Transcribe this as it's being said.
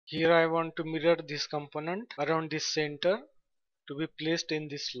Here I want to mirror this component around this center to be placed in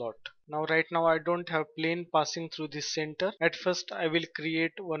this slot. Now right now I don't have plane passing through this center. At first I will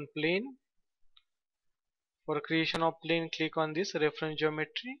create one plane. For creation of plane, click on this reference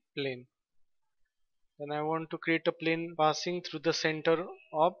geometry plane. Then I want to create a plane passing through the center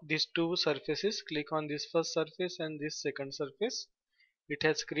of these two surfaces. Click on this first surface and this second surface. It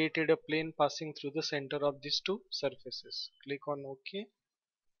has created a plane passing through the center of these two surfaces. Click on OK.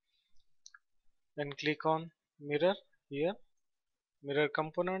 Then click on mirror here, mirror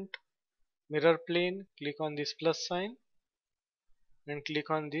component, mirror plane. Click on this plus sign and click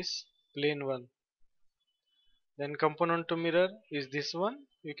on this plane 1. Then component to mirror is this one.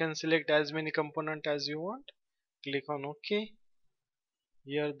 You can select as many component as you want. Click on OK.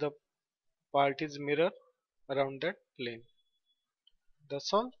 Here the part is mirror around that plane.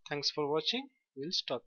 That's all. Thanks for watching. We'll stop.